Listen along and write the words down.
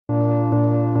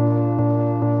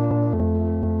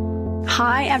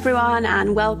Hi everyone,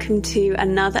 and welcome to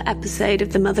another episode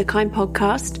of the Motherkind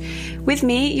podcast. With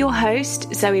me, your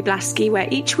host, Zoe Blaskey, where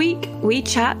each week we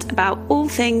chat about all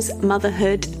things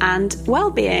motherhood and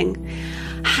well-being.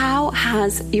 How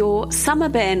has your summer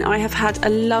been? I have had a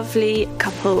lovely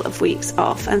couple of weeks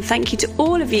off, and thank you to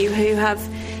all of you who have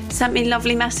sent me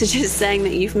lovely messages saying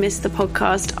that you've missed the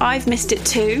podcast. I've missed it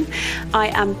too. I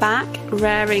am back,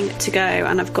 raring to go,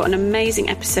 and I've got an amazing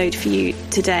episode for you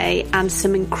today and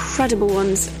some incredible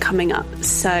ones coming up.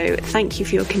 So thank you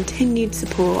for your continued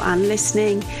support and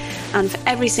listening, and for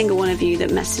every single one of you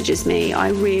that messages me. I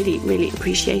really, really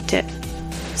appreciate it.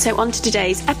 So on to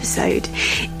today's episode.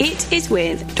 It is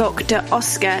with Dr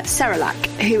Oscar Serrallach,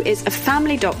 who is a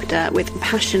family doctor with a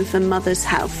passion for mothers'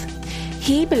 health.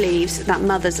 He believes that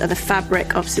mothers are the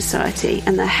fabric of society,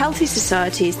 and that healthy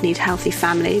societies need healthy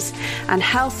families, and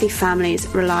healthy families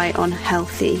rely on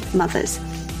healthy mothers.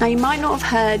 Now, you might not have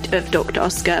heard of Dr.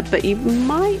 Oscar, but you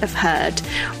might have heard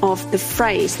of the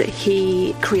phrase that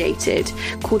he created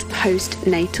called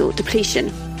postnatal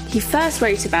depletion. He first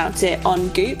wrote about it on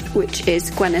Goop, which is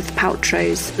Gwyneth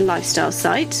Paltrow's lifestyle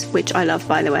site, which I love,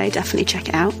 by the way, definitely check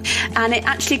it out. And it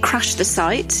actually crashed the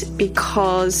site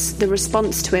because the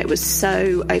response to it was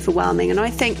so overwhelming. And I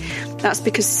think that's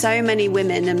because so many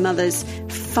women and mothers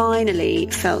finally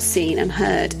felt seen and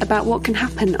heard about what can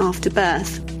happen after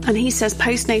birth. And he says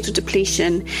postnatal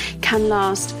depletion can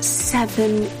last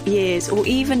 7 years or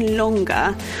even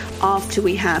longer after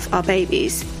we have our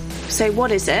babies. So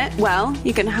what is it? Well,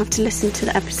 you're going to have to listen to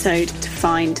the episode to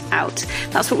find out.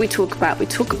 That's what we talk about. We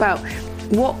talk about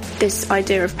what this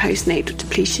idea of postnatal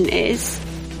depletion is.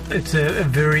 It's a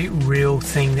very real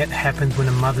thing that happens when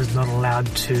a mother's not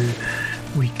allowed to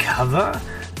recover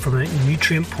from a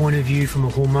nutrient point of view, from a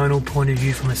hormonal point of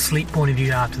view, from a sleep point of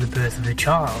view after the birth of the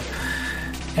child.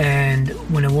 And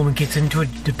when a woman gets into a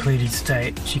depleted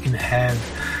state, she can have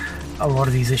a lot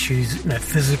of these issues,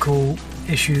 physical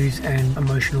issues and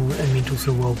emotional and mental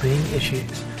sort of well-being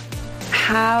issues.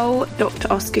 How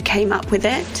Dr. Oscar came up with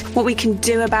it, what we can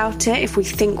do about it if we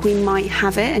think we might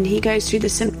have it, and he goes through the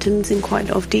symptoms in quite a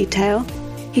lot of detail.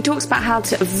 He talks about how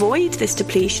to avoid this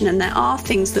depletion, and there are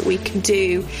things that we can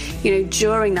do,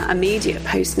 during that immediate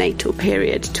postnatal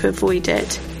period to avoid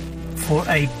it. For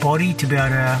a body to be able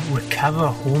to recover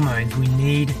hormones, we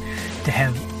need to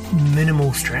have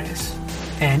minimal stress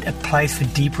and a place for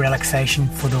deep relaxation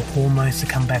for the hormones to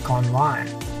come back online.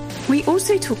 We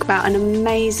also talk about an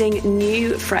amazing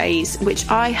new phrase, which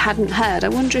I hadn't heard, I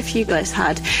wonder if you guys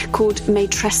had, called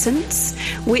matrescence,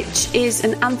 which is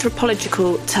an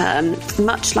anthropological term,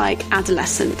 much like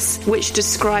adolescence, which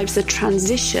describes the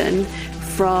transition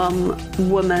from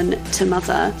woman to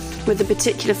mother, with a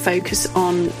particular focus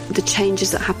on the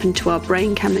changes that happen to our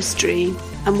brain chemistry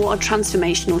and what a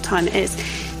transformational time it is.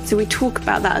 So we talk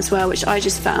about that as well, which I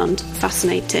just found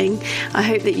fascinating. I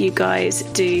hope that you guys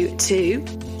do too.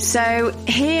 So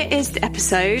here is the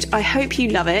episode. I hope you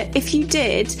love it. If you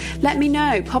did, let me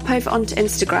know. Pop over onto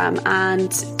Instagram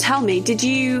and tell me, did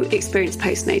you experience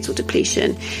postnatal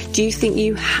depletion? Do you think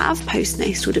you have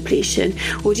postnatal depletion?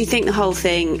 Or do you think the whole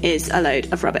thing is a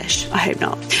load of rubbish? I hope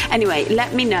not. Anyway,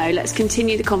 let me know. Let's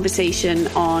continue the conversation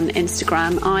on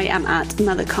Instagram. I am at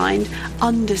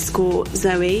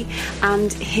motherkind_Zoe.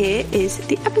 And here is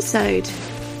the episode.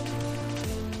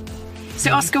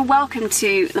 So Oscar, welcome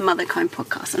to the Motherkind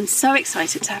podcast. I'm so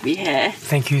excited to have you here.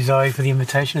 Thank you, Zoe, for the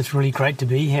invitation. It's really great to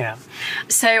be here.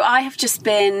 So I have just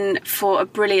been for a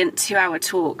brilliant 2-hour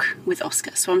talk with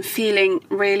Oscar. So I'm feeling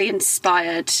really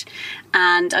inspired,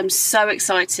 and I'm so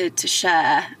excited to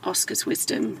share Oscar's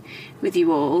wisdom with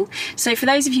you all. So for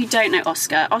those of you who don't know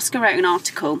Oscar wrote an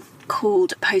article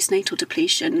called Postnatal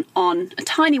Depletion on a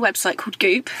tiny website called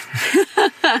Goop.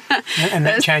 And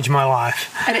that changed my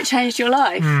life. And it changed your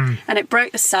life. And it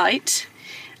broke the site.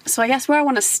 So I guess where I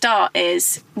want to start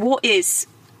is, what is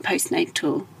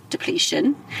postnatal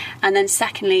depletion? And then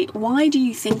secondly, why do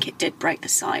you think it did break the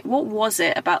site? What was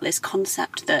it about this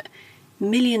concept that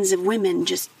millions of women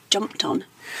just jumped on?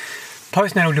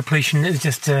 Postnatal depletion is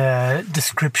just a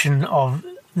description of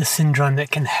the syndrome that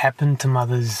can happen to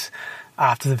mothers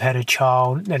after they've had a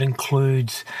child. That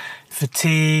includes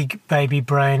fatigue, baby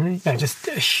brain, just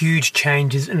huge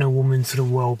changes in a woman's sort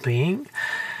of well-being.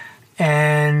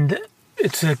 And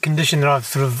it's a condition that I've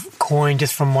sort of coined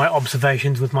just from my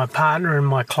observations with my partner and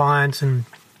my clients and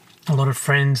a lot of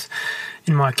friends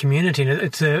in my community. And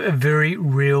it's a very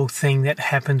real thing that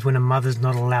happens when a mother's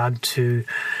not allowed to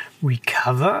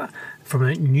recover from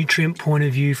a nutrient point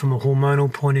of view, from a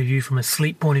hormonal point of view, from a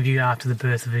sleep point of view after the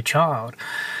birth of a child.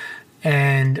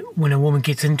 And when a woman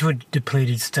gets into a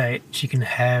depleted state, she can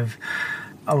have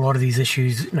a lot of these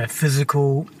issues,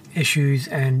 physical issues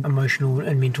and emotional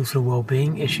and mental sort of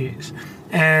well-being issues.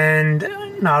 And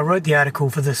I wrote the article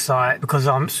for this site because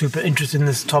I'm super interested in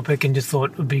this topic and just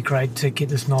thought it would be great to get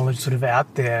this knowledge sort of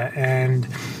out there. And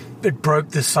it broke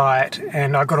the site,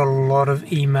 and I got a lot of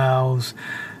emails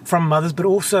from mothers, but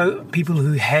also people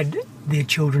who had their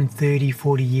children 30,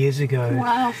 40 years ago.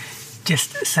 Wow.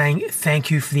 Just saying thank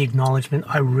you for the acknowledgement.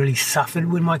 I really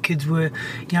suffered when my kids were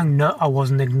young. No, I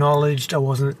wasn't acknowledged. I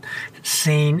wasn't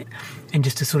seen. And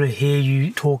just to sort of hear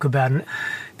you talk about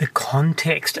the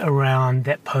context around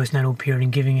that postnatal period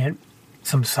and giving it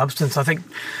some substance, I think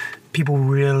people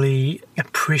really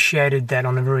appreciated that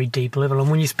on a very deep level. And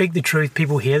when you speak the truth,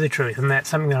 people hear the truth. And that's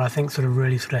something that I think sort of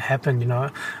really sort of happened.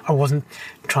 I wasn't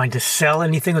trying to sell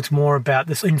anything. It's more about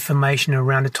this information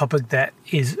around a topic that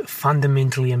is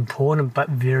fundamentally important but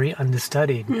very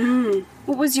understudied. Mm.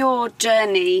 What was your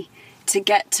journey to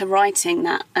get to writing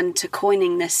that and to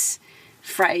coining this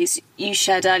phrase? You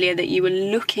shared earlier that you were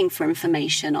looking for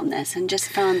information on this and just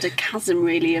found a chasm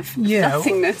really of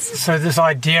nothingness. So this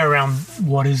idea around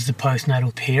what is the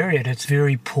postnatal period, it's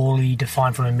very poorly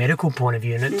defined from a medical point of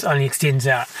view, and it only extends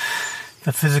out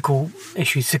the physical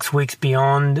issues 6 weeks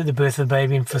beyond the birth of the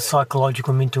baby, and for psychological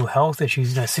and mental health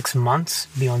issues 6 months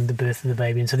beyond the birth of the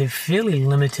baby. And so they're fairly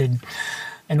limited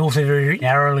and also very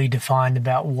narrowly defined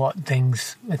about what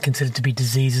things are considered to be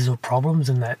diseases or problems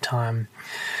in that time.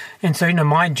 And so,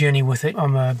 my journey with it,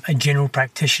 I'm a general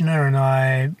practitioner, and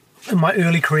I, in my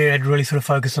early career, had really sort of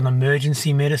focused on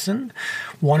emergency medicine,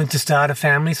 wanted to start a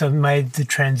family, so I made the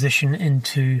transition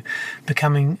into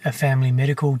becoming a family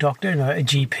medical doctor, a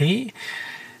GP,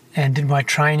 and did my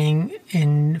training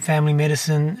in family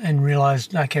medicine and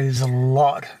realised, okay, there's a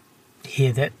lot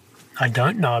here that I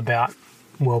don't know about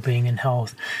well-being and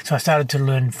health. So I started to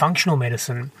learn functional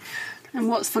medicine. And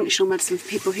what's functional medicine for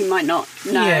people who might not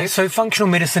know? Yeah, so functional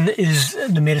medicine is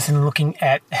the medicine looking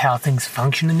at how things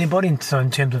function in their body. So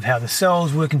in terms of how the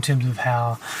cells work, in terms of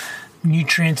how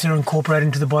nutrients are incorporated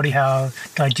into the body, how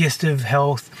digestive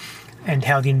health and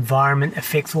how the environment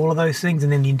affects all of those things,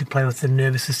 and then the interplay with the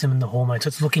nervous system and the hormones. So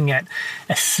it's looking at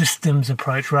a systems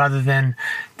approach rather than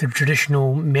the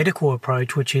traditional medical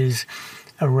approach, which is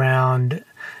around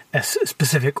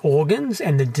specific organs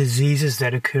and the diseases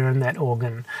that occur in that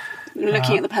organ.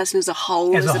 Looking at the person as a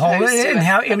whole, and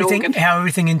how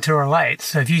everything interrelates.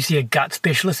 So if you see a gut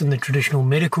specialist in the traditional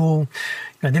medical,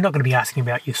 they're not going to be asking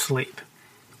about your sleep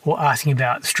or asking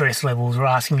about stress levels or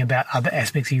asking about other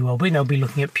aspects of your well-being. They'll be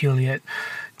looking at purely at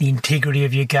the integrity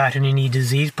of your gut and any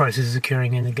disease processes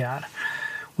occurring in the gut.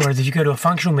 Whereas if you go to a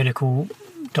functional medical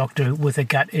doctor with a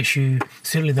gut issue,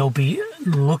 certainly they'll be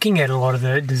looking at a lot of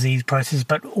the disease processes,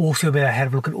 but also about how to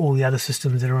look at all the other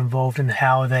systems that are involved and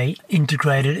how are they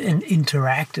integrated and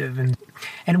interactive.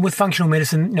 And with functional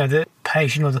medicine, the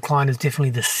patient or the client is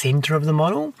definitely the center of the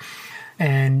model,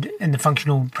 and the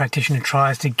functional practitioner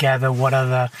tries to gather what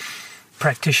other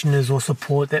practitioners or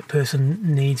support that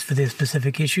person needs for their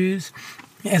specific issues,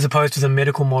 as opposed to the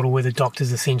medical model where the doctor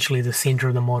is essentially the center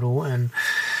of the model, and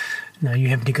you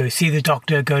have to go see the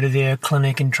doctor, go to their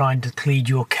clinic and try to plead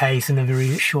your case in a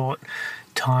very short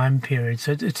time period.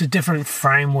 So it's a different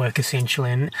framework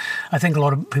essentially, and I think a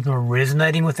lot of people are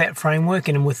resonating with that framework,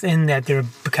 and within that there are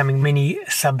becoming many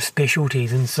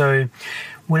subspecialties. And so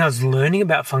when I was learning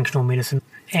about functional medicine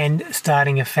and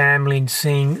starting a family and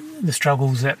seeing the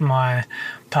struggles that my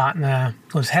partner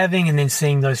was having, and then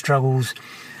seeing those struggles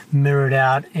mirrored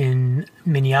out in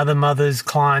many other mothers,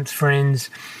 clients,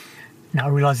 friends, I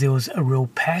realised there was a real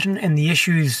pattern, and the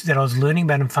issues that I was learning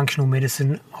about in functional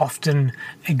medicine often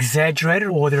exaggerated,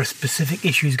 or there are specific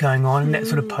issues going on in that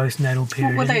sort of postnatal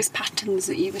period. What were those patterns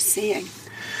that you were seeing?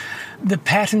 The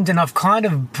patterns, and I've kind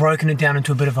of broken it down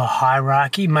into a bit of a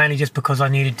hierarchy, mainly just because I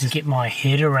needed to get my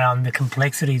head around the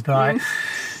complexities. But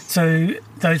so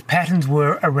those patterns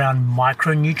were around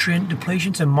micronutrient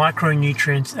depletion. So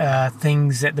micronutrients are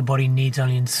things that the body needs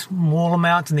only in small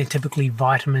amounts, and they're typically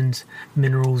vitamins,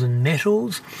 minerals, and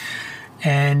metals.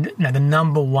 And the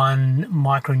number one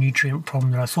micronutrient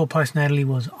problem that I saw postnatally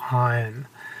was iron.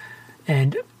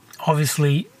 And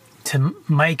obviously, to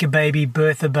make a baby,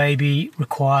 birth a baby,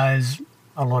 requires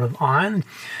a lot of iron.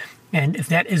 And if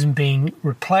that isn't being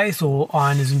replaced, or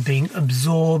iron isn't being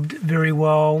absorbed very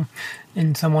well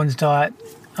in someone's diet,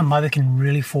 a mother can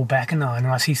really fall back in iron.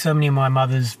 And I see so many of my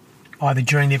mothers, either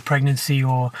during their pregnancy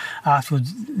or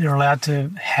afterwards, they're allowed to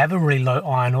have a really low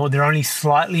iron, or they're only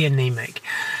slightly anemic.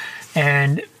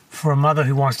 And for a mother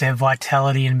who wants to have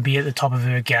vitality and be at the top of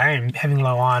her game, having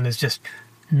low iron is just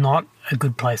not a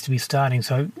good place to be starting.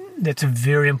 So that's a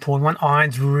very important one.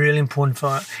 Iron's really important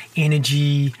for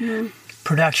energy,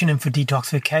 production and for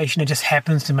detoxification. It just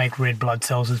happens to make red blood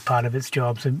cells as part of its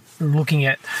job. So looking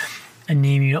at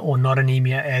anemia or not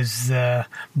anemia as the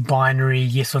binary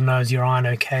yes or no, is your iron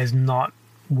okay, is not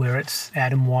where it's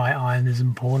at and why iron is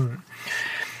important.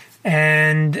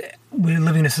 And we're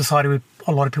living in a society where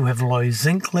a lot of people have low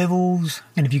zinc levels,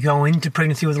 and if you go into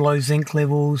pregnancy with low zinc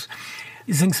levels,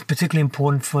 zinc's particularly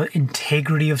important for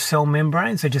integrity of cell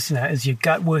membranes. So just, is your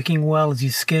gut working well, is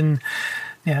your skin,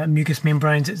 mucous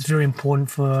membranes, it's very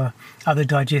important for other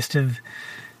digestive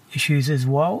issues as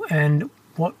well. And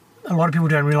what a lot of people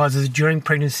don't realize is during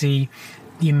pregnancy,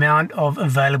 the amount of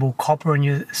available copper in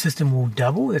your system will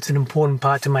double. It's an important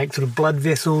part to make sort of blood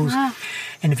vessels. Wow.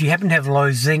 And if you happen to have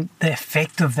low zinc, the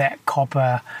effect of that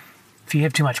copper, if you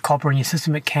have too much copper in your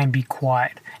system, it can be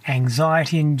quite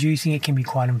anxiety-inducing. It can be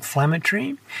quite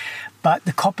inflammatory. But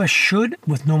the copper should,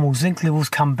 with normal zinc levels,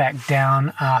 come back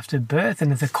down after birth.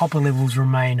 And if the copper levels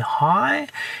remain high,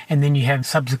 and then you have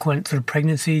subsequent sort of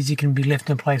pregnancies, you can be left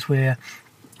in a place where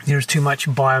there is too much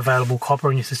bioavailable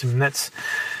copper in your system. And that's,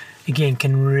 again,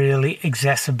 can really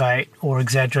exacerbate or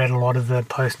exaggerate a lot of the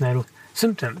postnatal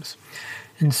symptoms.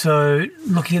 And so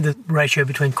looking at the ratio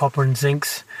between copper and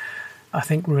zinc's, I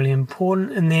think, really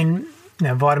important. And then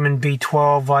vitamin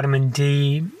B12, vitamin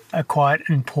D are quite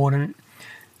important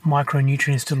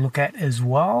micronutrients to look at as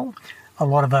well. A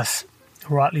lot of us,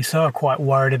 rightly so, are quite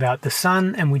worried about the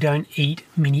sun, and we don't eat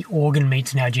many organ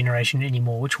meats in our generation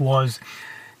anymore, which was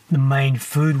the main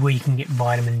food where you can get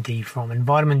vitamin D from. And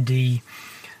vitamin D,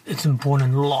 it's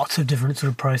important in lots of different sort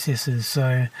of processes.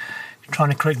 So trying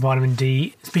to correct vitamin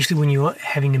D, especially when you're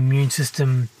having immune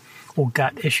system or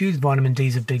gut issues, vitamin D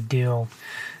is a big deal.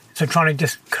 So trying to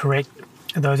just correct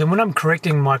those. And when I'm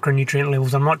correcting micronutrient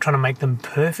levels, I'm not trying to make them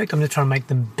perfect. I'm just trying to make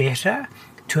them better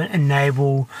to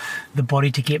enable the body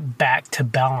to get back to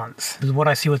balance. Because what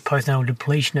I see with postnatal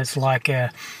depletion, it's like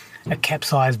a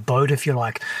capsized boat, if you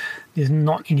like. There's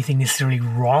not anything necessarily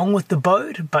wrong with the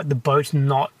boat, but the boat's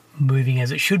not moving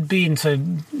as it should be. And so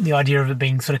the idea of it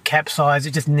being sort of capsized,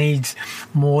 it just needs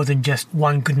more than just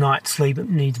one good night's sleep. It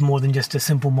needs more than just a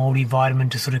simple multivitamin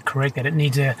to sort of correct that. It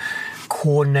needs a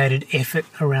coordinated effort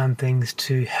around things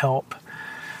to help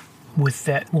with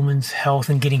that woman's health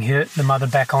and getting the mother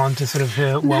back on to sort of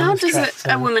her wellness track. How does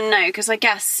a woman know? Because I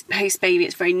guess post-baby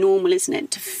it's very normal, isn't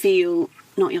it, to feel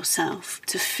not yourself,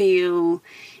 to feel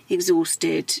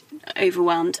exhausted,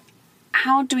 overwhelmed.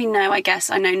 How do we know, I guess,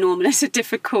 I know normal is a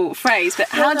difficult phrase, but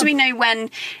how do we know when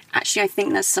actually I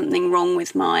think there's something wrong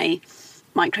with my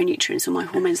micronutrients or my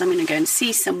hormones, I'm going to go and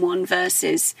see someone,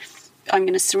 versus I'm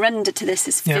going to surrender to this.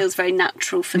 This feels very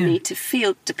natural for me to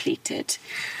feel depleted.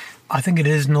 I think it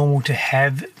is normal to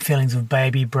have feelings of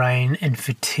baby brain and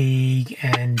fatigue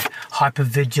and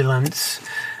hypervigilance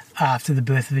after the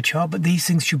birth of a child, but these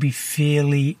things should be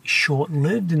fairly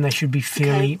short-lived and they should be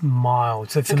fairly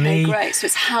mild. So for me, great. So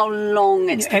it's how long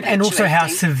it's and also how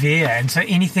severe. And so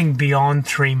anything beyond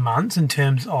 3 months in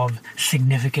terms of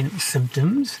significant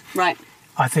symptoms, right,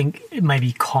 I think it may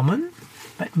be common,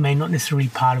 but may not necessarily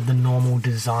be part of the normal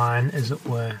design, as it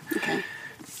were. Okay.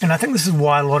 And I think this is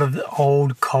why a lot of the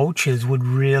old cultures would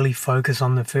really focus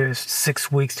on the first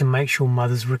 6 weeks to make sure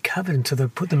mothers recovered, and so they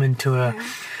put them into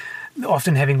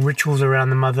often having rituals around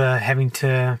the mother having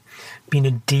to be in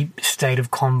a deep state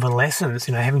of convalescence,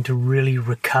 having to really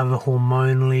recover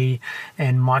hormonally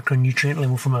and micronutrient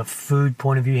level from a food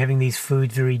point of view, having these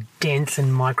foods very dense in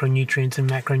micronutrients and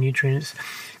macronutrients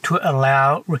to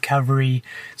allow recovery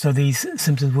so these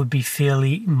symptoms would be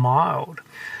fairly mild.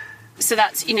 So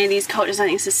that's, these cultures, I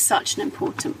think this is such an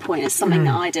important point. It's something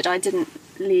that I did. I didn't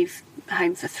leave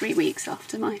home for 3 weeks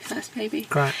after my first baby.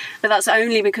 Great. But that's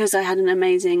only because I had an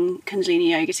amazing Kundalini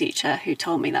yoga teacher who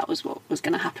told me that was what was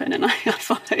going to happen, and I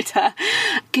followed her.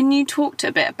 Can you talk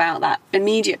a bit about that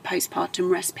immediate postpartum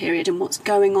rest period and what's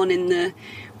going on in the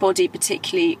body,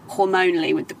 particularly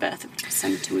hormonally, with the birth of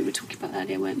placenta? We were talking about that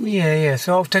earlier, weren't we? Yeah.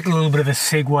 So I'll take a little bit of a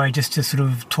segue just to sort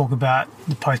of talk about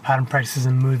the postpartum practices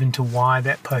and move into why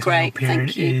that postnatal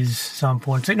period is so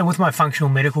important. So, with my functional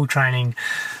medical training,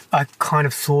 I kind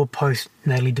of saw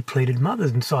postnatally depleted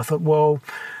mothers, and so I thought, well,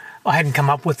 I hadn't come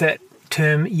up with that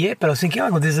term yet, but I was thinking,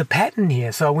 there's a pattern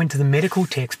here. So I went to the medical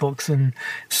textbooks and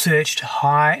searched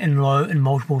high and low in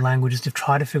multiple languages to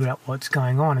try to figure out what's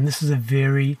going on. And this is a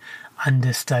very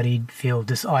understudied field,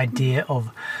 this idea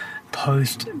of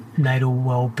postnatal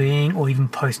well-being or even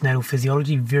postnatal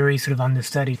physiology, very sort of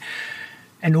understudied.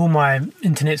 And all my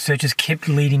internet searches kept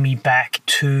leading me back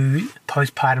to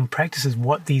postpartum practices,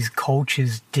 what these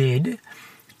cultures did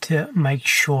to make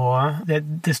sure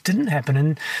that this didn't happen.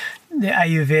 And the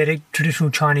Ayurvedic,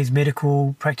 traditional Chinese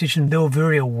medical practitioners, they were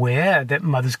very aware that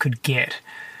mothers could get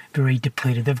very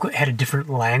depleted. They've had a different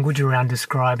language around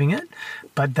describing it,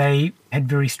 but they had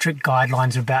very strict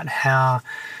guidelines about how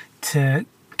to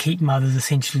keep mothers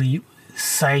essentially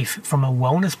safe from a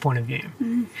wellness point of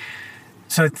view.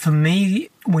 So for me,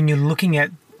 when you're looking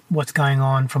at what's going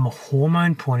on from a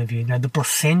hormone point of view, the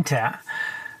placenta,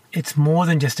 it's more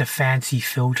than just a fancy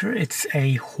filter. It's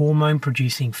a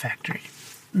hormone-producing factory.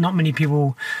 Not many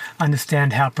people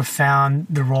understand how profound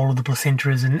the role of the placenta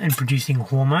is in producing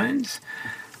hormones.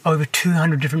 Over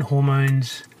 200 different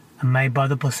hormones are made by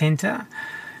the placenta.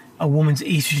 A woman's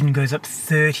estrogen goes up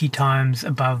 30 times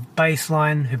above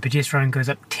baseline. Her progesterone goes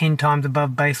up 10 times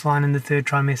above baseline in the third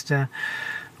trimester.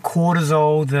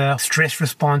 Cortisol, the stress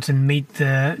response and meet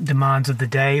the demands of the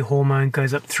day hormone,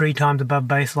 goes up 3 times above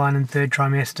baseline in third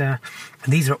trimester.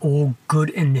 These are all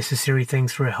good and necessary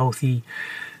things for a healthy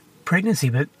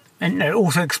pregnancy, and it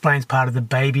also explains part of the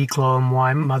baby glow and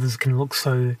why mothers can look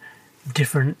so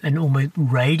different and almost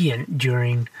radiant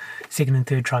during second and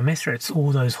third trimester. It's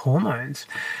all those hormones.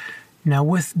 Now,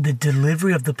 with the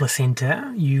delivery of the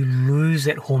placenta, you lose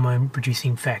that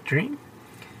hormone-producing factory.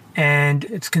 And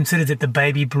it's considered that the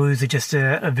baby blues are just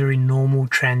a very normal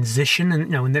transition,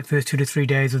 and in that first 2 to 3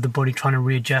 days of the body trying to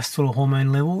readjust sort of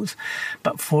hormone levels.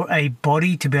 But for a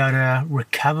body to be able to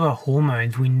recover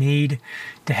hormones, we need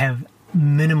to have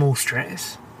minimal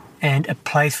stress and a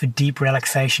place for deep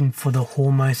relaxation for the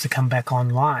hormones to come back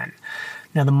online.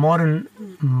 Now, the modern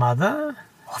mother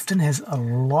often has a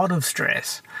lot of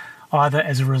stress, either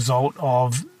as a result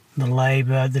of the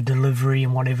labour, the delivery,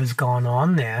 and whatever's gone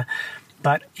on there.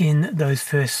 But in those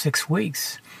first 6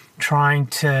 weeks, trying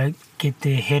to get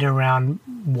their head around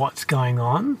what's going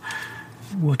on.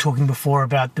 We were talking before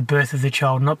about the birth of the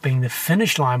child not being the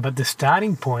finish line, but the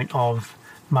starting point of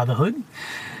motherhood.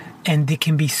 And there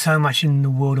can be so much in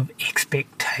the world of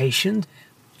expectations.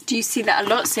 Do you see that a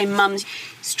lot? So mums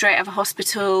straight out of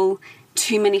hospital,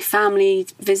 too many family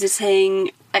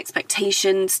visiting,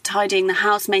 expectations, tidying the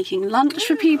house, making lunch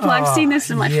for people. I've seen this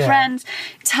with my friends.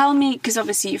 Tell me, because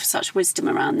obviously you've such wisdom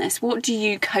around this, what do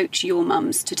you coach your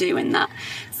mums to do in that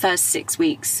first 6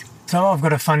 weeks? So I've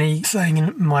got a funny saying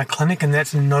in my clinic, and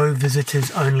that's no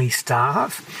visitors, only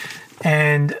staff.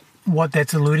 And what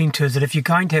that's alluding to is that if you're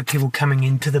going to have people coming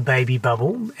into the baby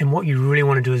bubble, and what you really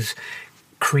want to do is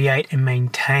create and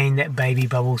maintain that baby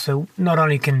bubble. So not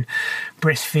only can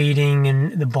breastfeeding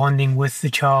and the bonding with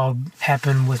the child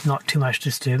happen with not too much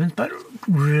disturbance, but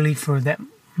really for that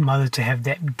mother to have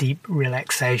that deep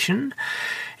relaxation.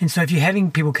 And so if you're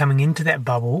having people coming into that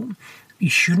bubble,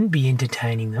 you shouldn't be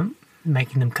entertaining them,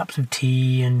 making them cups of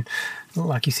tea and,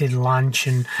 like you said, lunch,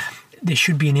 and there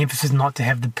should be an emphasis not to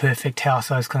have the perfect house,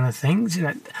 those kind of things.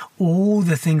 All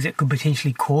the things that could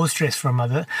potentially cause stress for a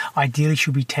mother ideally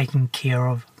should be taken care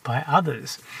of by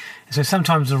others. And so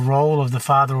sometimes the role of the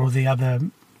father or the other,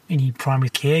 any primary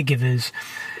caregivers,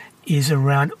 is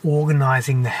around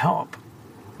organising the help,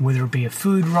 whether it be a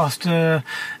food roster,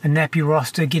 a nappy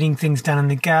roster, getting things done in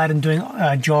the garden, doing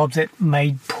jobs that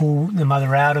may pull the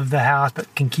mother out of the house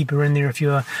but can keep her in there if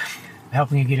you're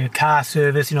helping you get a car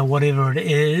service, whatever it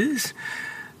is.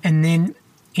 And then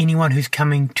anyone who's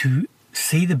coming to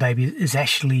see the baby is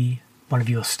actually one of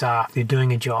your staff. They're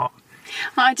doing a job.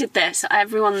 I did this.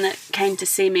 Everyone that came to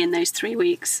see me in those 3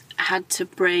 weeks had to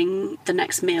bring the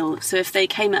next meal. So if they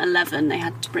came at 11, they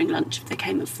had to bring lunch. If they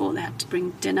came at 4, they had to bring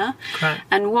dinner. Right.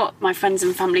 And what my friends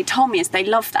and family told me is they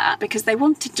loved that because they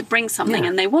wanted to bring something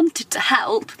and they wanted to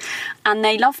help and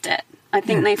they loved it. I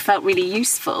think they felt really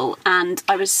useful, and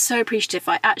I was so appreciative.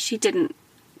 I actually didn't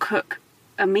cook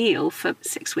a meal for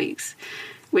 6 weeks,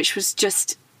 which was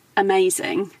just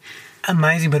amazing.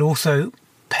 Amazing, but also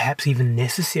perhaps even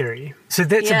necessary. So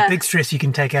that's a big stress you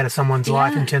can take out of someone's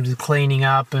life in terms of cleaning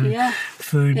up and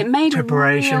food preparation. It made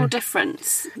a real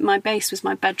difference. My base was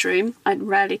my bedroom. I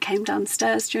rarely came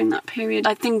downstairs during that period.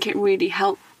 I think it really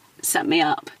helped set me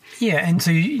up. Yeah, and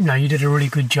so, you did a really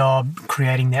good job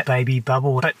creating that baby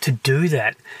bubble. But to do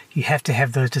that, you have to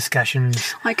have those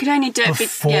discussions I could only do it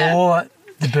before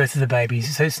the birth of the baby.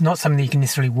 So it's not something that you can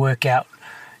necessarily work out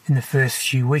in the first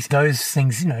few weeks. Those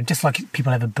things, just like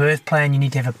people have a birth plan, you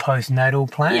need to have a postnatal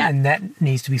plan, and that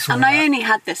needs to be sorted out. And I only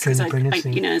had this because,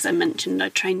 as I mentioned, I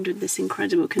trained with this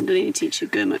incredible Kundalini teacher,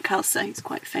 Gurmukh Khalsa, who's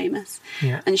quite famous,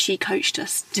 and she coached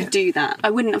us to do that. I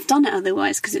wouldn't have done it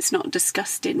otherwise because it's not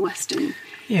discussed in Western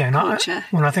culture.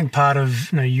 I think part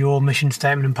of your mission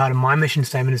statement and part of my mission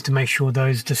statement is to make sure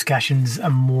those discussions are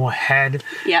more had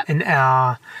in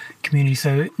our community,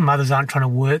 so mothers aren't trying to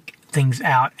work things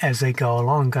out as they go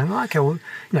along, going,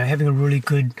 having a really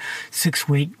good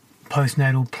 6-week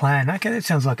postnatal plan. Okay, that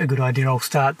sounds like a good idea. I'll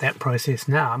start that process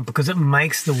now because it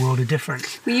makes the world a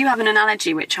difference. Well, you have an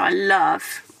analogy which I love,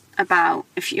 about,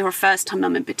 if you're a first-time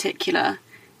mum in particular,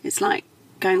 it's like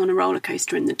going on a roller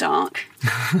coaster in the dark.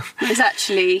 Whereas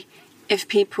actually, if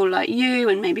people like you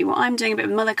and maybe what I'm doing a bit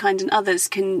with Motherkind and others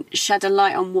can shed a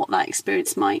light on what that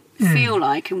experience might feel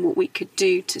like and what we could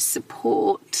do to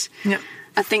support,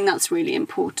 I think that's really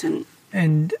important.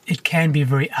 And it can be a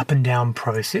very up and down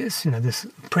process, this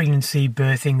pregnancy,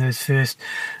 birthing, those first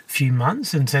few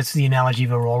months. And so that's the analogy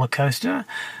of a roller coaster.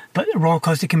 But a roller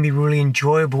coaster can be really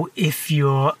enjoyable if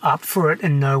you're up for it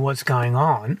and know what's going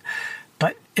on.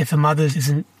 But if a mother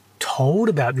isn't told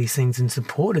about these things and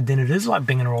supported, then it is like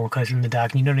being in a roller coaster in the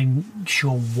dark and you're not even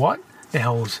sure what the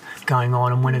hell's going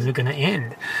on and when is it going to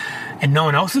end. And no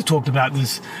one else has talked about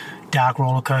this dark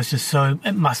roller coaster, so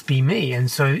it must be me.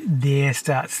 And so there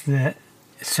starts the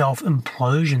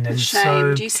self-implosion. That is shame.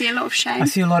 So, do you see a lot of shame? I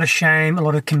see a lot of shame, a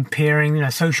lot of comparing,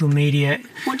 social media.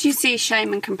 What do you see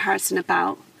shame and comparison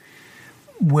about?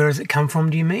 Where does it come from,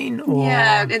 do you mean? Or...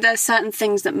 Yeah, there are certain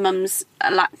things that mums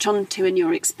latch onto in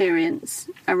your experience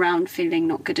around feeling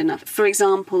not good enough. For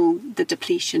example, the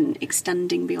depletion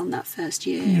extending beyond that first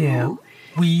year. Yeah. Or...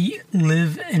 We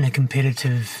live in a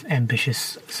competitive,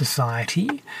 ambitious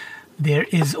society. There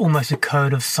is almost a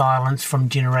code of silence from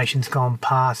generations gone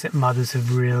past that mothers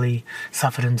have really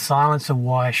suffered in silence, so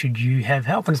why should you have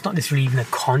help? And it's not necessarily even a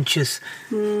conscious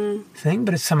thing,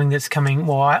 but it's something that's coming.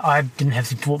 Well, I didn't have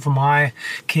support for my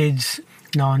kids.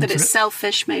 But it's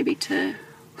selfish maybe too.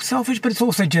 Selfish, but it's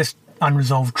also just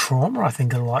unresolved trauma, I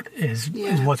think a lot is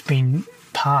what's been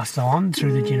passed on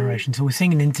through the generation. So we're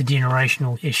seeing an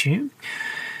intergenerational issue.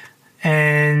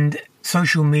 And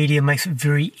social media makes it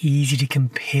very easy to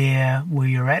compare where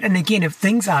you're at. And again, if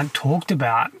things aren't talked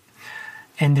about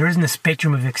and there isn't a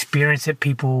spectrum of experience that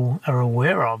people are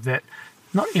aware of, that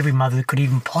not every mother could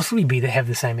even possibly be that have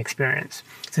the same experience.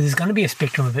 So there's going to be a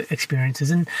spectrum of experiences.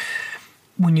 And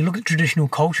when you look at traditional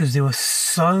cultures, there was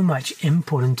so much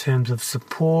input in terms of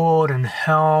support and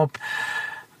help.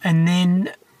 And then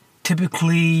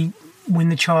typically when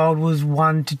the child was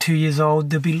 1 to 2 years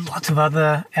old, there'd be lots of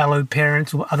other allo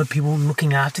parents or other people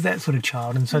looking after that sort of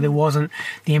child. And so there wasn't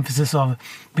the emphasis of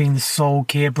being the sole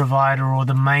care provider or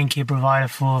the main care provider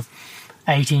for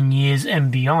 18 years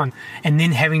and beyond. And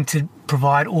then having to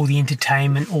provide all the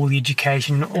entertainment, all the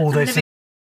education, all those things.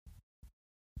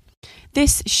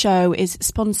 This show is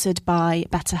sponsored by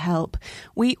BetterHelp.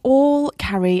 We all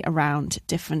carry around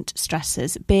different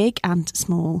stressors, big and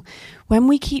small. When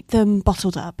we keep them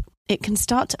bottled up, it can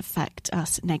start to affect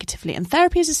us negatively. And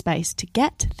therapy is a space to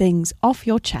get things off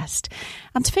your chest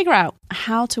and to figure out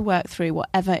how to work through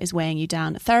whatever is weighing you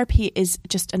down. Therapy is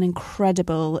just an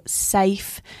incredible,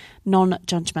 safe,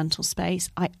 non-judgmental space.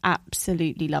 I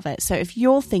absolutely love it. So if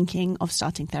you're thinking of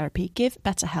starting therapy, give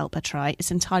BetterHelp a try. It's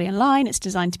entirely online. It's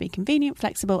designed to be convenient,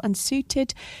 flexible and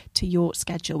suited to your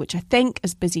schedule, which I think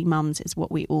as busy mums is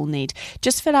what we all need.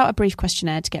 Just fill out a brief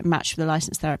questionnaire to get matched with a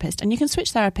licensed therapist, and you can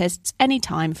switch therapists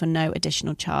anytime for no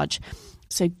additional charge.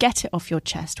 So get it off your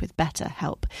chest with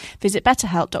BetterHelp. Visit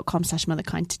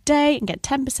betterhelp.com/motherkind today and get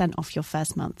 10% off your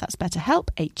first month. That's BetterHelp,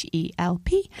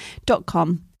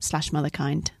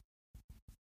 HELP.com/motherkind.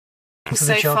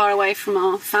 So far away from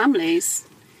our families.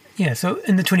 Yeah, so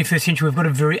in the 21st century, we've got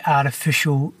a very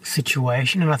artificial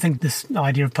situation. And I think this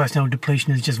idea of postnatal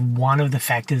depletion is just one of the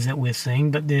factors that we're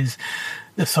seeing. But there's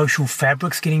the social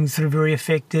fabrics getting sort of very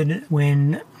affected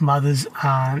when mothers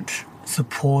aren't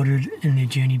supported in their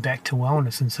journey back to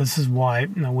wellness. And so this is why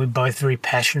we're both very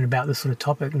passionate about this sort of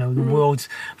topic. The world's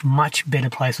a much better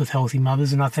place with healthy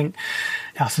mothers. And I think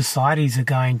our societies are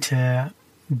going to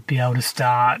be able to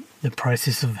start the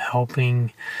process of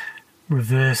helping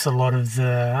reverse a lot of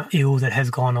the ill that has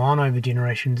gone on over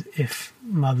generations if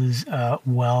mothers are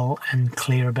well and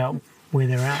clear about where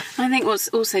they're at. I think what's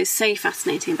also so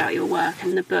fascinating about your work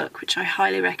and the book, which I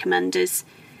highly recommend, is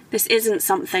this isn't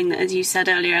something that, as you said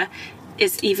earlier,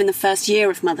 is even the first year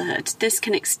of motherhood. This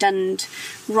can extend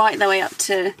right the way up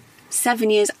to 7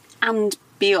 years and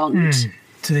beyond.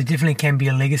 So there definitely can be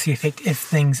a legacy effect if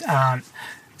things aren't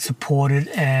supported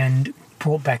and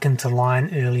brought back into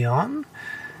line early on.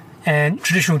 And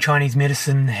traditional Chinese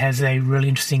medicine has a really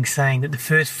interesting saying that the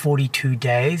first 42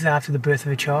 days after the birth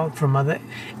of a child for a mother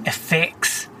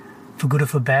affects, for good or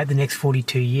for bad, the next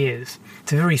 42 years.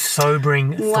 It's a very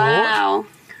sobering thought. Wow.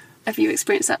 Have you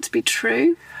experienced that to be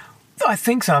true? I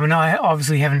think so. I mean, I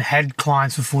obviously haven't had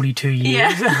clients for 42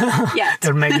 years. Yeah.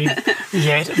 That make me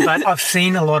yet. But I've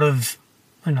seen a lot of,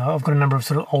 I've got a number of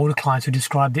sort of older clients who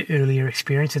describe their earlier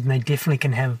experiences, and they definitely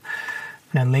can have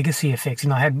legacy effects.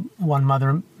 I had one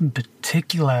mother in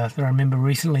particular that I remember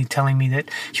recently telling me that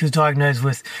she was diagnosed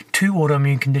with 2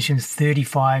 autoimmune conditions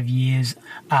 35 years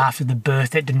after the birth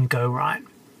that didn't go right.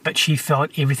 but she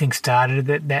felt everything started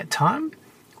at that time,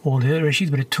 all her issues,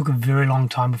 but it took a very long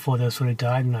time before they were sort of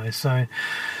diagnosed. So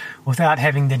without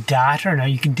having the data,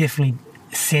 you can definitely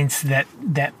sense that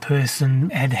that person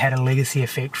had had a legacy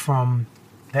effect from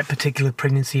that particular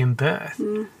pregnancy and birth.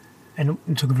 And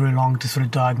it took very long to sort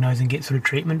of diagnose and get sort of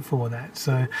treatment for that.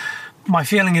 So my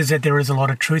feeling is that there is a lot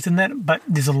of truth in that, but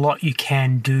there's a lot you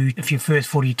can do if your first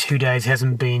 42 days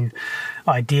hasn't been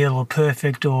ideal or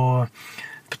perfect or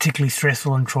particularly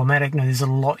stressful and traumatic. There's a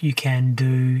lot you can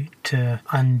do to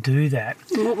undo that.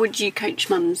 And what would you coach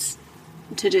mums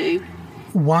to do?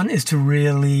 One is to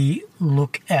really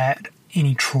look at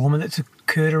any trauma that's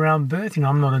occurred around birth.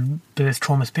 I'm not a birth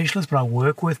trauma specialist, but I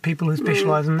work with people who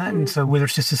specialise in that. And so whether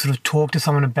it's just to sort of talk to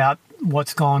someone about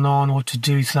what's gone on or to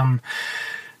do some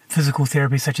physical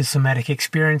therapy such as somatic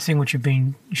experiencing, which have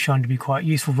been shown to be quite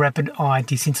useful. Rapid eye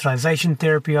desensitization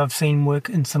therapy I've seen work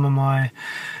in some of my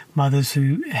mothers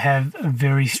who have a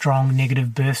very strong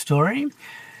negative birth story,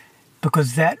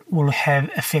 because that will have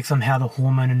effects on how the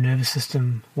hormone and nervous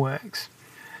system works.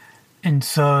 And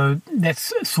so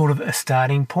that's sort of a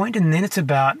starting point. And then it's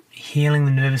about healing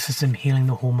the nervous system, healing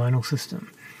the hormonal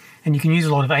system. And you can use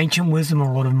a lot of ancient wisdom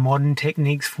or a lot of modern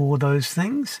techniques for those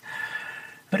things.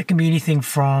 But it can be anything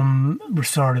from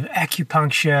restorative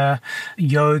acupuncture,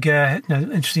 yoga.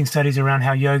 Interesting studies around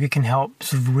how yoga can help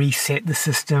sort of reset the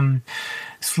system.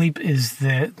 Sleep is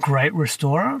the great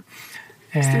restorer.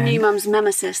 It's the new mum's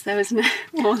nemesis, though, isn't it?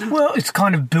 Well, it's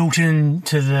kind of built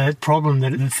into the problem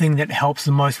that the thing that helps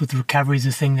the most with recovery is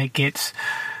the thing that gets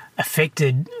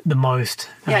affected the most.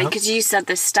 Yeah, because you said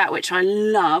this stat, which I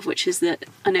love, which is that,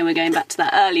 I know we're going back to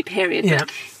that early period, but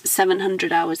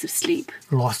 700 hours of sleep.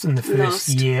 Lost in the first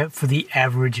year for the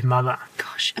average mother.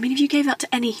 Gosh, I mean, if you gave that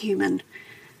to any human,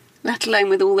 let alone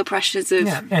with all the pressures of...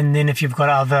 Yeah, and then if you've got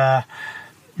other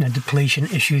depletion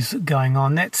issues going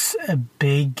on, that's a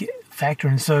big factor.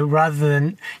 And so rather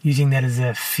than using that as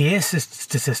a fear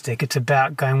statistic, it's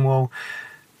about going, well,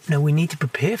 we need to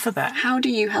prepare for that. How do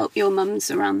you help your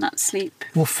mums around that sleep?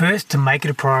 Well, first, to make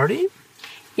it a priority.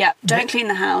 Yeah, don't clean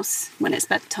the house when it's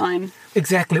bedtime.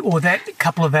 Exactly, or that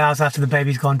couple of hours after the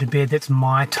baby's gone to bed, that's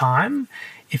my time.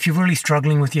 If you're really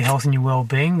struggling with your health and your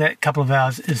well-being, that couple of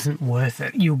hours isn't worth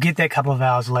it. You'll get that couple of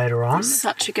hours later on. That's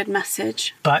such a good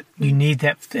message. But you need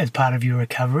that as part of your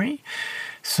recovery.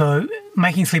 So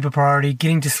making sleep a priority,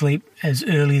 getting to sleep as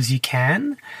early as you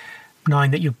can,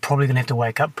 knowing that you're probably going to have to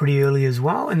wake up pretty early as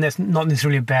well. And that's not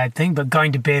necessarily a bad thing, but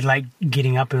going to bed late,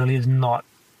 getting up early is not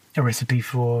a recipe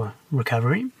for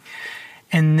recovery.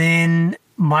 And then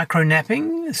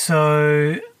micro-napping.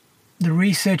 So the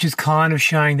research is kind of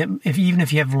showing that even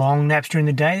if you have long naps during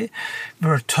the day,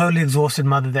 for a totally exhausted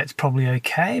mother, that's probably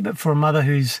okay. But for a mother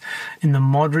who's in the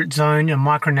moderate zone,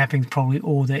 micro-napping is probably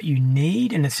all that you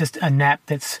need. And it's just a nap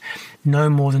that's no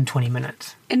more than 20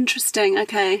 minutes. Interesting,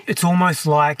 okay. It's almost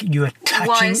like you are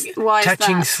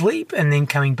touching that? Sleep and then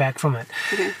coming back from it.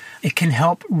 Okay. It can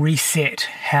help reset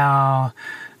how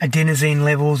adenosine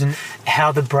levels and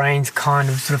how the brain's kind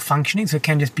of sort of functioning. So it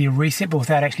can just be a reset, but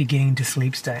without actually getting into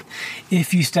sleep state.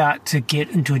 If you start to get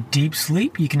into a deep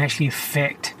sleep, you can actually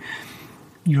affect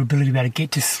your ability to be able to get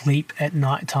to sleep at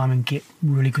night time and get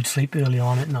really good sleep early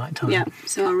on at night time. Yeah,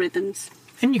 so our rhythms.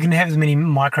 And you can have as many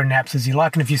micro naps as you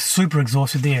like. And if you're super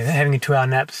exhausted there, having a 2-hour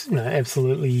nap's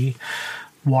absolutely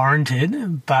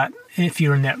warranted. But if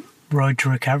you're in that road to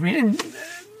recovery, and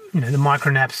the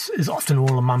micro naps is often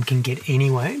all a mum can get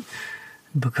anyway,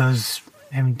 because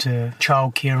having to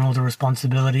childcare and all the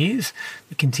responsibilities,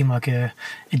 it can seem like a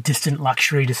distant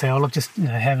luxury to say, oh, look, just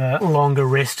have a longer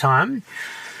rest time.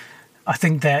 I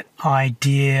think that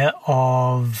idea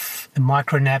of the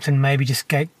micro naps and maybe just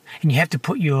go, and you have to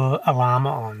put your alarm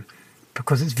on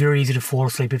because it's very easy to fall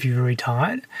asleep if you're very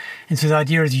tired. And so the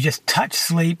idea is you just touch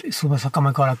sleep. It's almost like, oh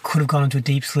my God, I could have gone into a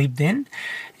deep sleep then.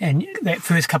 And that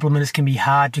first couple of minutes can be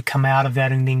hard to come out of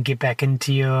that and then get back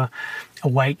into your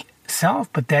awake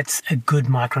self. But that's a good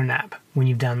micro nap when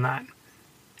you've done that.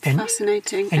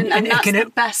 Fascinating. And that's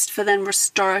the best for then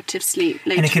restorative sleep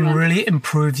later on. And it can really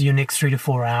improve your next 3 to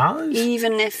 4 hours.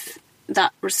 Even if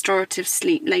that restorative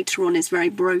sleep later on is very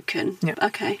broken. Yeah.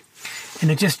 Okay. And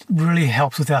it just really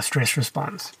helps with our stress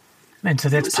response. And so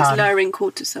that's part of lowering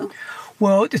cortisol.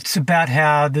 Well, it's about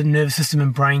how the nervous system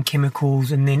and brain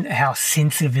chemicals, and then how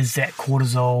sensitive is that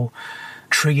cortisol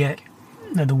trigger.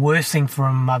 The worst thing for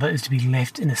a mother is to be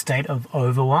left in a state of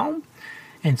overwhelm.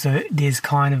 And so there's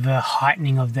kind of a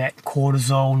heightening of that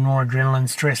cortisol, noradrenaline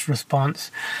stress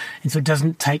response. And so it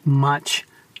doesn't take much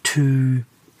to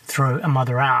throw a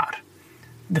mother out.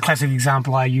 The classic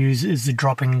example I use is the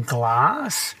dropping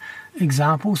glass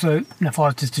example. So if I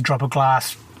was just to drop a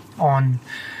glass on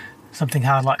something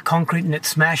hard like concrete and it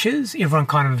smashes, everyone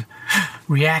kind of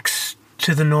reacts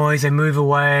to the noise, they move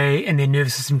away, and their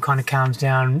nervous system kind of calms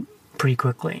down pretty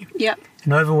quickly. Yep.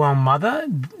 An overwhelmed mother,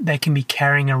 they can be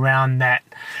carrying around that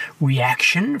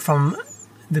reaction from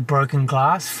the broken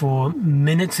glass for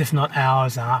minutes, if not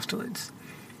hours afterwards.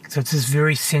 So it's this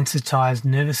very sensitized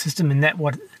nervous system, and that's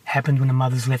what happens when a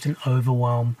mother's left in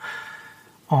overwhelm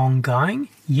ongoing.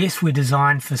 Yes, we're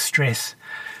designed for stress,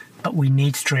 but we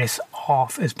need stress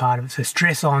off as part of it. So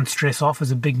stress on, stress off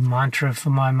is a big mantra for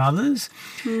my mothers.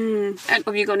 And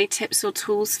have you got any tips or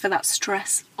tools for that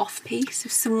stress off piece?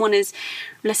 If someone is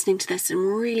listening to this and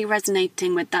really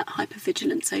resonating with that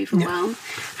hypervigilance overwhelm,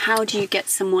 how do you get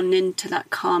someone into that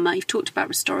calmer? You've talked about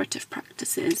restorative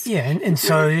practices. Yeah,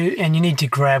 and you need to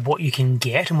grab what you can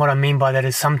get. And what I mean by that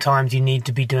is sometimes you need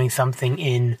to be doing something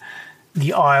in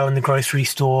the aisle in the grocery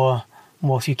store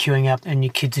whilst you're queuing up and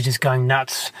your kids are just going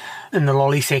nuts in the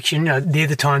lolly section. They're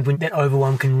the times when that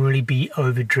overwhelm can really be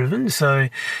overdriven. So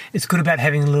it's good about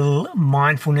having little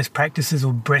mindfulness practices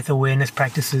or breath awareness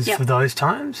practices for those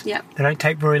times. They don't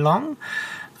take very long.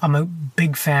 I'm a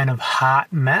big fan of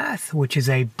Heart Math, which is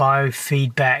a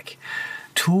biofeedback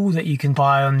tool that you can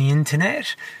buy on the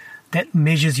internet that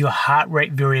measures your heart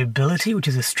rate variability, which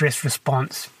is a stress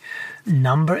response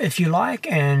number, if you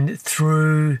like, and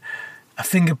through a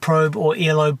finger probe or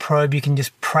earlobe probe, you can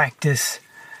just practice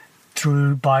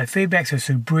through biofeedback, so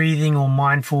through breathing or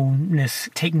mindfulness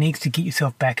techniques to get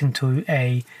yourself back into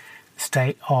a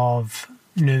state of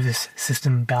nervous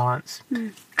system balance.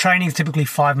 Training is typically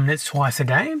 5 minutes twice a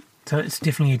day, so it's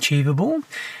definitely achievable,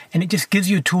 and it just gives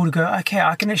you a tool to go, okay,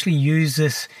 I can actually use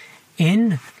this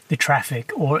in the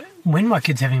traffic or when my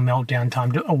kid's having meltdown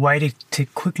time, a way to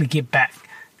quickly get back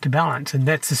to balance, and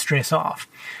that's the stress off.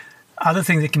 Other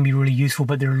things that can be really useful,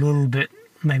 but they're a little bit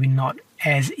maybe not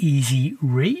as easy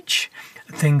reach,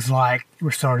 things like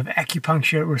restorative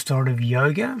acupuncture, restorative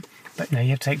yoga, but you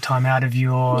have to take time out of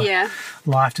your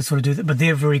life to sort of do that. But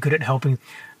they're very good at helping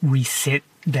reset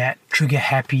that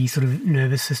trigger-happy sort of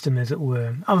nervous system, as it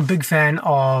were. I'm a big fan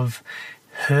of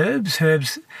herbs.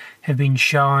 Herbs have been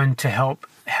shown to help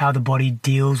how the body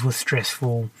deals with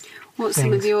stressful What's things.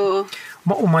 Some of your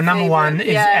my number one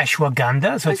is Yeah.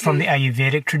 ashwagandha. So it's from the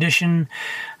Ayurvedic tradition.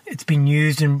 It's been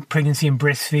used in pregnancy and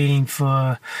breastfeeding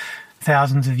for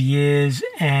thousands of years.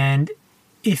 And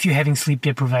if you're having sleep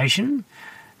deprivation,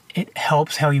 it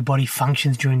helps how your body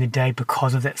functions during the day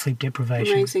because of that sleep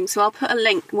deprivation. Amazing. So I'll put a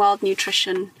link, Wild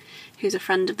Nutrition, who's a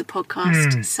friend of the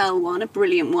podcast, sell one, a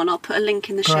brilliant one. I'll put a link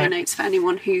in the show Great. notes for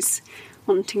anyone who's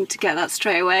wanting to get that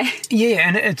straight away. Yeah,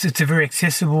 and it's a very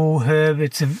accessible herb.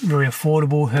 It's a very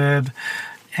affordable herb.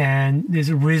 And there's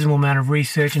a reasonable amount of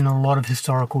research and a lot of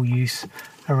historical use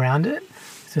around it.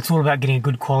 So it's all about getting a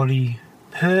good quality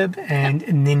herb and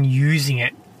then using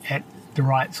it at the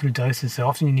right sort of doses. So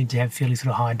often you need to have fairly sort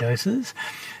of high doses.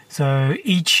 So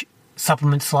each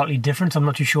supplement's slightly different. So I'm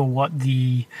not too sure what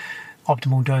the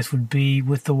optimal dose would be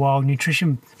with the Wild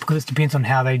Nutrition because it depends on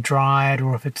how they dry it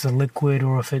or if it's a liquid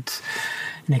or if it's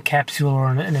in a capsule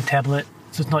or in a tablet.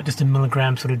 So it's not just a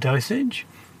milligram sort of dosage.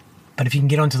 But if you can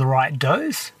get onto the right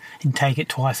dose and take it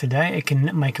twice a day, it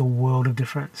can make a world of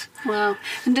difference. Wow.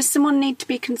 And does someone need to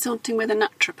be consulting with a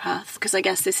naturopath? Because I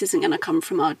guess this isn't going to come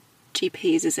from our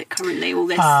GPs, is it currently? All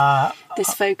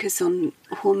this focus on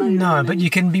hormone. No, but you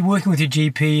can be working with your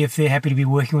GP if they're happy to be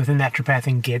working with a naturopath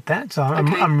and get that. So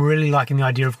I'm really liking the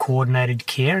idea of coordinated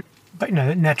care. But,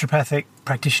 naturopathic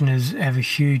practitioners have a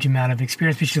huge amount of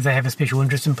experience, especially if they have a special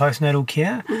interest in postnatal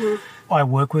care. I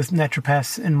work with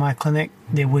naturopaths in my clinic.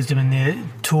 Their wisdom and their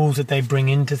tools that they bring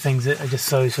into things that are just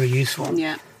so useful.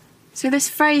 Yeah. So this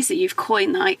phrase that you've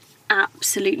coined that I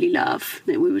absolutely love,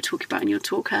 that we were talking about in your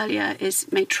talk earlier, is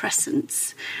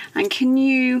matrescence. And can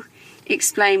you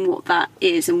explain what that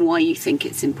is and why you think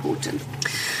it's important?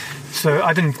 So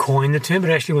I didn't coin the term, but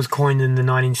it actually was coined in the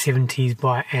 1970s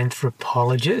by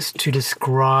anthropologists to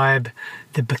describe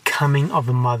the becoming of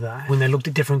a mother. When they looked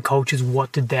at different cultures,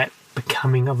 what did that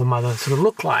becoming of a mother sort of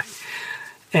look like?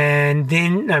 And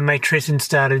then matrescence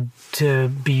started to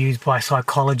be used by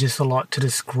psychologists a lot to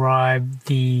describe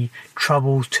the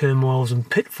troubles, turmoils and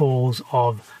pitfalls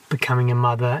of becoming a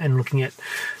mother and looking at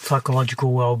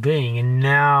psychological well-being. And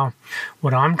now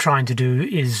what I'm trying to do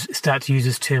is start to use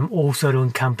this term also to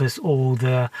encompass all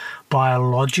the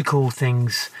biological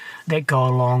things that go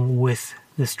along with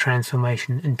this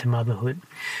transformation into motherhood.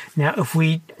 Now, if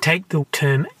we take the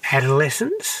term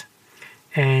adolescence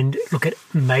and look at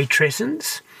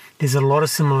matrescence, there's a lot of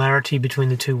similarity between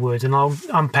the two words, and I'll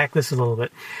unpack this a little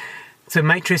bit. So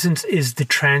matrescence is the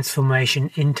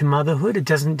transformation into motherhood. It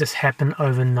doesn't just happen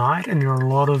overnight, and there are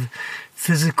a lot of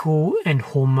physical and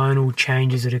hormonal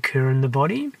changes that occur in the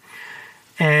body.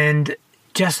 And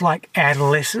just like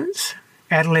adolescence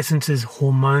is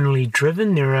hormonally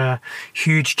driven. There are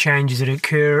huge changes that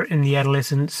occur in the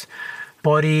adolescent's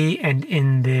body and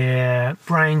in their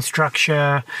brain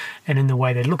structure and in the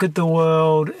way they look at the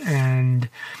world. And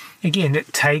again,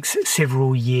 it takes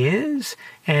several years,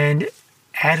 and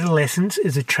adolescence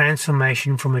is a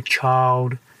transformation from a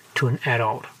child to an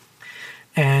adult.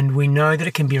 And we know that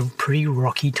it can be a pretty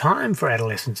rocky time for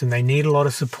adolescents, and they need a lot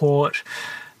of support,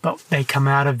 but they come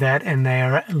out of that and they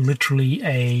are literally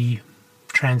a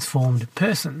transformed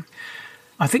person.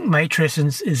 I think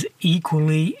matrescence is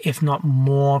equally, if not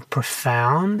more,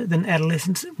 profound than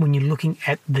adolescence when you're looking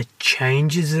at the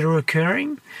changes that are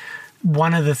occurring.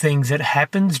 One of the things that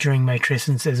happens during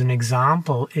matrescence, as an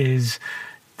example, is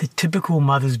the typical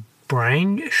mother's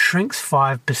brain shrinks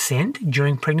 5%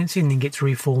 during pregnancy and then gets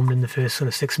reformed in the first sort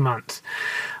of 6 months.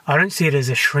 I don't see it as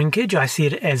a shrinkage. I see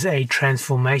it as a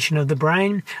transformation of the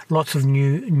brain. Lots of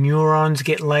new neurons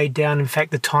get laid down. In fact,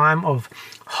 the time of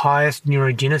highest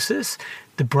neurogenesis,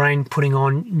 the brain putting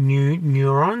on new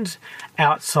neurons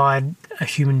outside a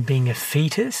human being, a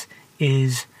fetus,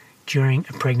 is during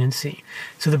a pregnancy.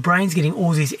 So the brain's getting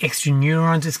all these extra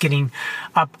neurons. It's getting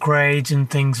upgrades in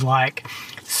things like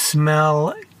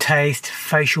smell, taste,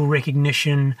 facial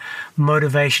recognition,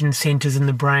 motivation centers in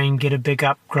the brain get a big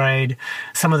upgrade.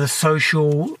 Some of the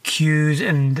social cues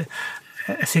and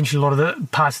essentially a lot of the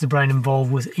parts of the brain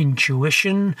involved with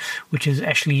intuition, which is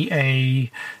actually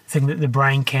a thing that the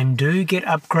brain can do, get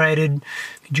upgraded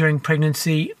during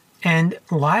pregnancy. And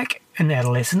like an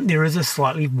adolescent, there is a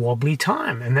slightly wobbly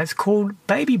time, and that's called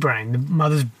baby brain. The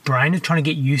mother's brain is trying to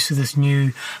get used to this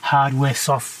new hardware,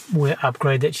 software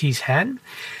upgrade that she's had.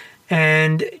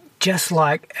 And just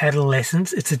like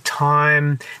adolescence, it's a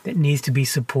time that needs to be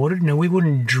supported. Now, we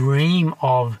wouldn't dream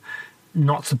of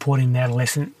not supporting the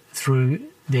adolescent through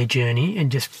their journey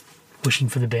and just wishing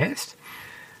for the best.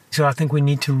 So I think we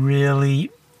need to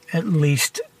really at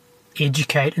least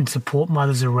educate and support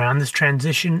mothers around this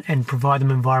transition and provide them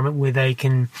an environment where they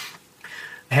can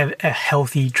have a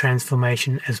healthy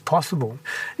transformation as possible.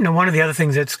 Now, one of the other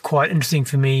things that's quite interesting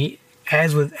for me,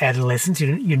 as with adolescents,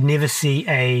 you'd never see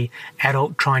a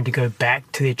adult trying to go back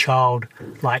to their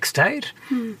childlike state.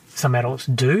 Some adults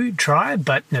do try,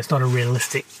 but it's not a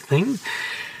realistic thing.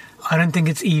 I don't think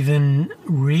it's even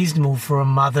reasonable for a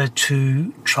mother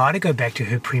to try to go back to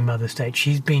her pre-mother state.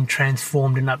 She's been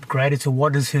transformed and upgraded, so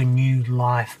what does her new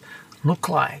life look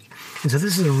like? And so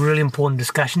this is a really important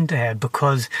discussion to have,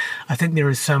 because I think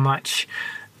there is so much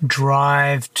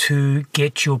drive to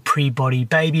get your pre-body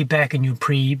baby back and your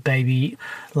pre-baby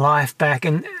life back,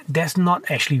 and that's not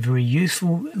actually very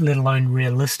useful, let alone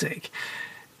realistic.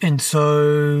 And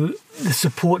so the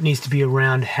support needs to be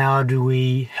around how do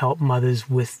we help mothers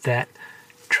with that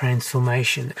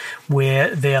transformation,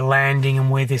 where they're landing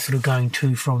and where they're sort of going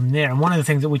to from there. And one of the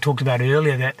things that we talked about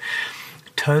earlier that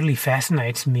totally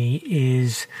fascinates me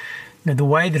is the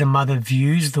way that a mother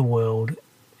views the world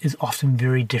is often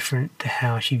very different to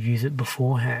how she views it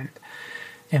beforehand.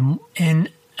 And in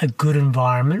a good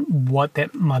environment, what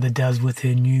that mother does with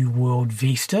her new world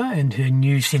vista and her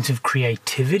new sense of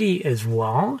creativity as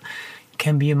well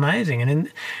can be amazing.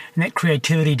 And that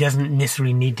creativity doesn't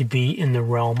necessarily need to be in the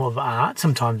realm of art.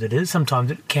 Sometimes it is. Sometimes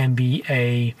it can be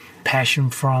a passion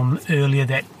from earlier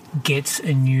that gets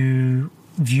a new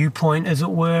viewpoint, as it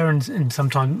were, and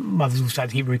sometimes mothers will start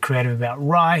to get very creative about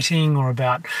writing or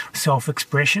about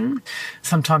self-expression.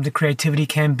 Sometimes the creativity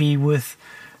can be with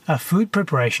food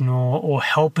preparation or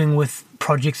helping with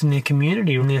projects in their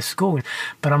community or in their school.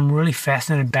 But I'm really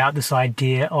fascinated about this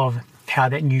idea of how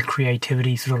that new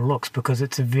creativity sort of looks, because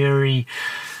it's a very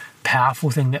powerful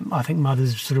thing that I think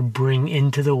mothers sort of bring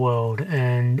into the world,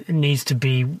 and it needs to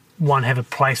be, one, have a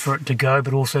place for it to go,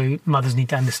 but also mothers need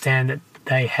to understand that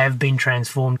they have been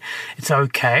transformed. It's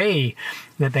okay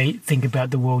that they think about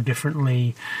the world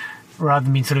differently, rather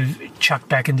than being sort of chucked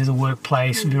back into the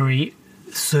workplace very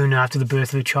soon after the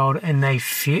birth of a child. And they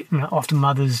feel, often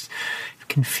mothers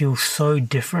can feel so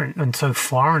different and so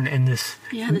foreign in this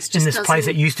place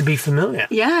that used to be familiar.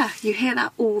 Yeah, you hear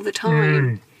that all the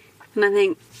time. And I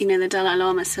think, the Dalai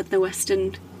Lama said the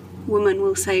Western woman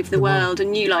will save the world,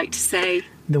 and you like to say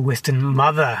the Western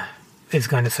mother is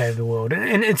going to save the world.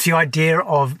 And it's the idea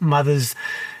of mothers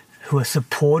who are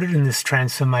supported in this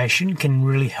transformation can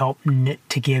really help knit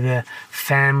together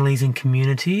families and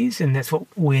communities, and that's what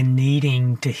we're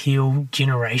needing to heal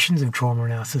generations of trauma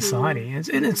in our society.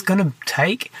 And it's going to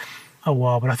take a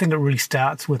while, but I think it really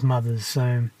starts with mothers.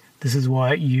 So This is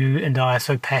why you and I are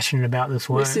so passionate about this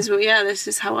work. This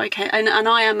is how I came. And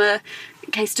I am a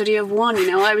case study of one.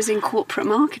 I was in corporate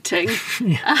marketing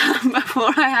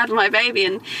before I had my baby,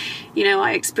 and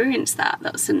I experienced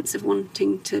that sense of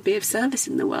wanting to be of service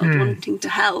in the world, wanting to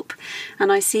help,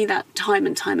 and I see that time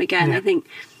and time again. I think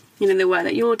the work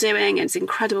that you're doing, it's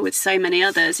incredible with so many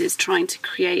others, is trying to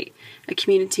create a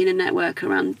community and a network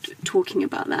around talking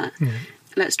about that.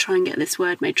 Let's try and get this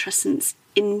word matrescence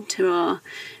into our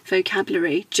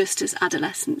vocabulary, just as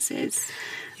adolescence is.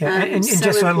 And so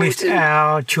just so at least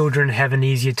our children have an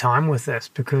easier time with this,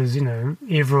 because,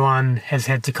 everyone has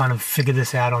had to kind of figure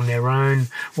this out on their own,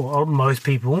 or most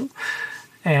people.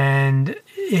 And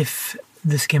if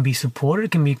this can be supported,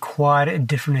 it can be quite a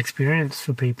different experience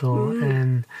for people.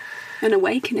 And an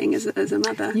awakening as a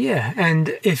mother. Yeah,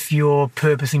 and if your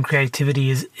purpose and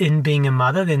creativity is in being a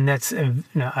mother, then that's,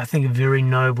 I think, a very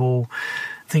noble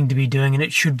thing to be doing, and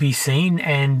it should be seen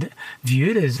and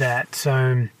viewed as that.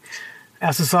 So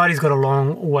our society's got a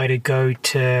long way to go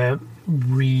to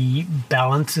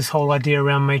rebalance this whole idea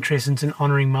around matrescence and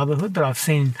honouring motherhood, but I've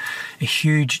seen a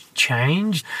huge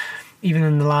change even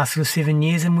in the last sort of 7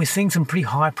 years, and we're seeing some pretty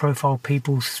high-profile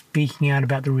people speaking out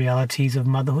about the realities of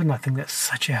motherhood, and I think that's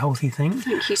such a healthy thing.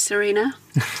 Thank you, Serena.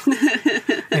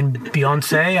 And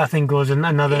Beyonce, I think, was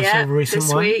another sort of recent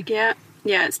this one. Week, yeah,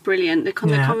 it's brilliant. The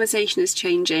conversation is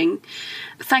changing.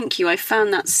 Thank you. I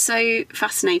found that so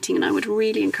fascinating, and I would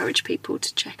really encourage people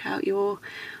to check out your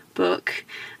book,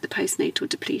 The Postnatal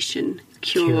Depletion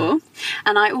Cure.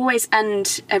 And I always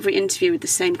end every interview with the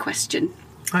same question.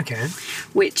 Okay.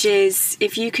 Which is,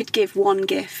 if you could give one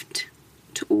gift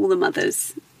to all the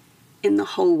mothers in the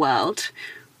whole world,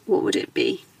 what would it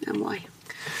be and why?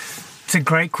 It's a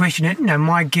great question.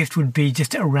 My gift would be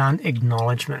just around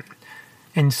acknowledgement.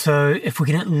 And so if we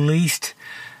can at least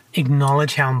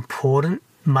acknowledge how important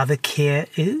mother care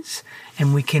is,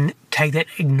 and we can take that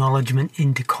acknowledgement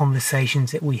into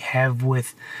conversations that we have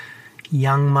with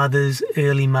young mothers,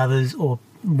 early mothers, or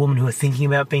women who are thinking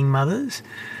about being mothers,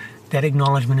 that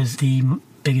acknowledgement is the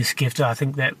biggest gift I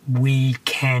think that we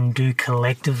can do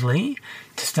collectively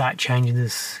to start changing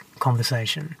this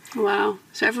conversation. Wow.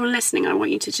 So everyone listening, I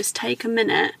want you to just take a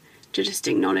minute to just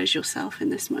acknowledge yourself in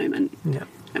this moment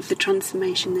of the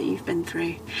transformation that you've been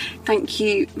through. Thank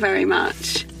you very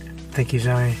much. Thank you,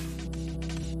 Zoe.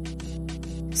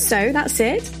 So that's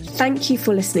it. Thank you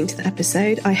for listening to the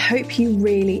episode. I hope you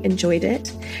really enjoyed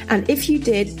it. And if you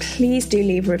did, please do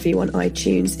leave a review on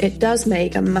iTunes. It does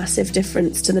make a massive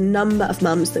difference to the number of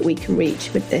mums that we can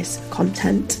reach with this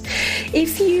content.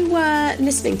 If you were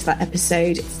listening to that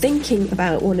episode thinking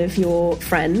about one of your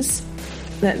friends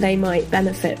that they might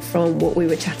benefit from what we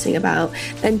were chatting about,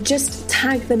 then just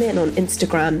tag them in on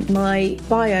Instagram. My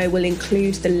bio will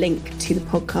include the link to the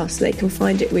podcast so they can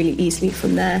find it really easily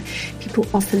from there. People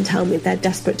often tell me they're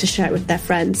desperate to share it with their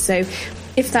friends. So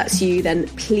if that's you, then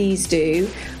please do.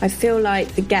 I feel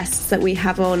like the guests that we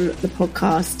have on the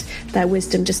podcast, their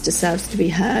wisdom just deserves to be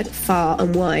heard far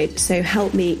and wide. So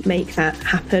help me make that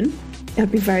happen. I'd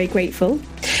be very grateful.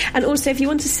 And also, if you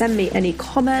want to send me any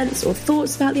comments or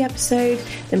thoughts about the episode,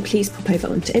 then please pop over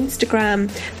onto Instagram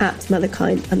at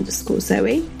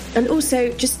motherkind_Zoe. And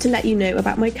also, just to let you know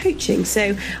about my coaching.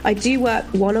 So I do work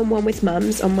one-on-one with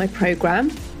mums on my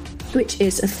programme, which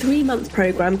is a 3-month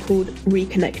programme called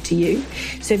Reconnect to You.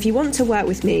 So if you want to work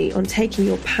with me on taking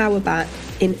your power back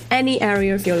in any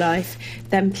area of your life,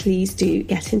 then please do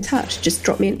get in touch. Just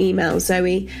drop me an email,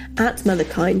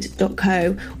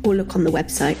 zoe@motherkind.co, or look on the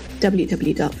website,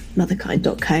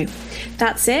 www.motherkind.co.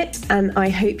 That's it, and I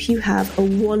hope you have a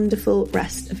wonderful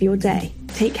rest of your day.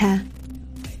 Take care.